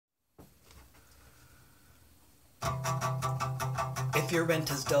If your rent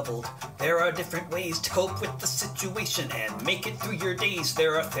has doubled, there are different ways to cope with the situation and make it through your days.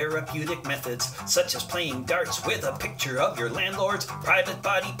 There are therapeutic methods, such as playing darts with a picture of your landlord's private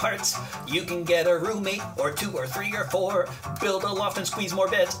body parts. You can get a roommate, or 2 or 3 or 4, build a loft and squeeze more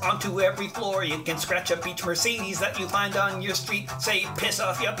beds onto every floor. You can scratch up each Mercedes that you find on your street. Say, piss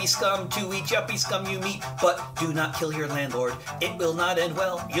off yuppie scum to each yuppie scum you meet. But do not kill your landlord, it will not end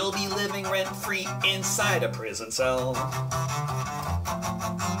well. You'll be living rent-free inside a prison cell.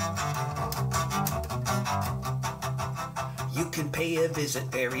 You can pay a visit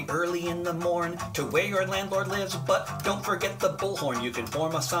very early in the morn to where your landlord lives, but don't forget the bullhorn. You can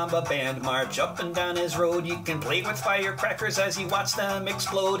form a samba band, march up and down his road. You can play with firecrackers as you watch them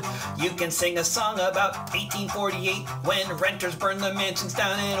explode. You can sing a song about 1848 when renters burned the mansions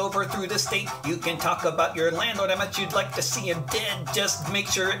down and overthrew the state. You can talk about your landlord, how much you'd like to see him dead. Just make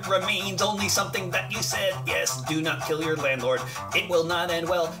sure it remains only something that you said. Yes, do not kill your landlord, it will not end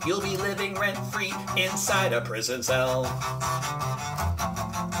well. You'll be living rent-free inside a prison cell.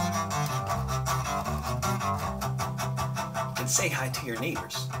 You can say hi to your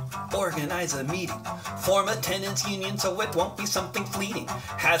neighbors, organize a meeting, form a tenants union so it won't be something fleeting.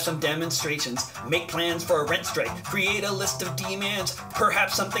 Have some demonstrations, make plans for a rent strike, create a list of demands,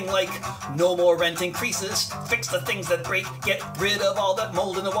 perhaps something like no more rent increases, fix the things that break, get rid of all that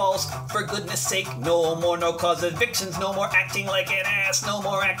mold in the walls, for goodness sake, no more no-cause evictions, no more acting like an ass, no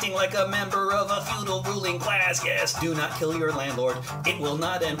more acting like a member of a feudal ruling class. Yes, do not kill your landlord, it will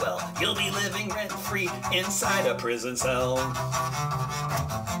not end well. You'll be living rent-free inside a prison cell.